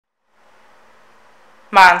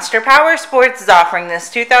Monster Powersports is offering this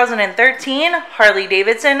 2013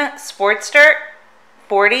 Harley-Davidson Sportster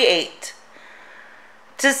 48.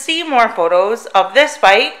 To see more photos of this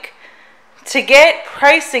bike, to get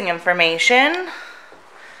pricing information,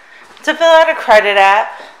 to fill out a credit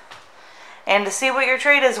app, and to see what your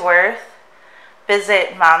trade is worth,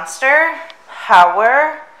 visit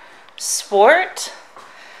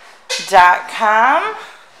monsterpowersport.com.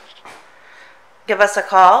 Give us a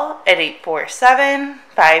call at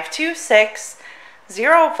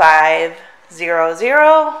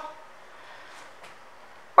 847-526-0500.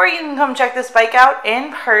 Or you can come check this bike out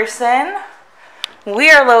in person. We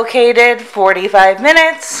are located 45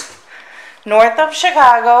 minutes north of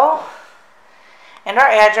Chicago. And our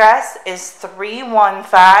address is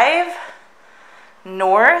 315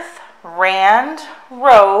 North Rand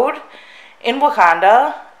Road in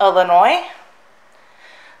Wauconda, Illinois.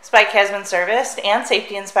 This bike has been serviced and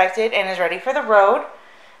safety inspected and is ready for the road.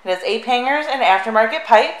 It has ape hangers and aftermarket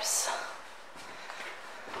pipes.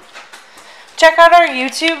 Check out our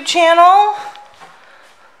YouTube channel.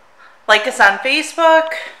 Like us on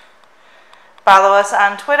Facebook. Follow us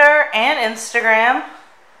on Twitter and Instagram.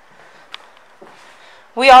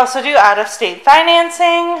 We also do out-of-state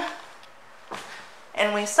financing.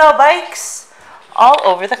 And we sell bikes all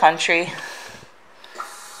over the country.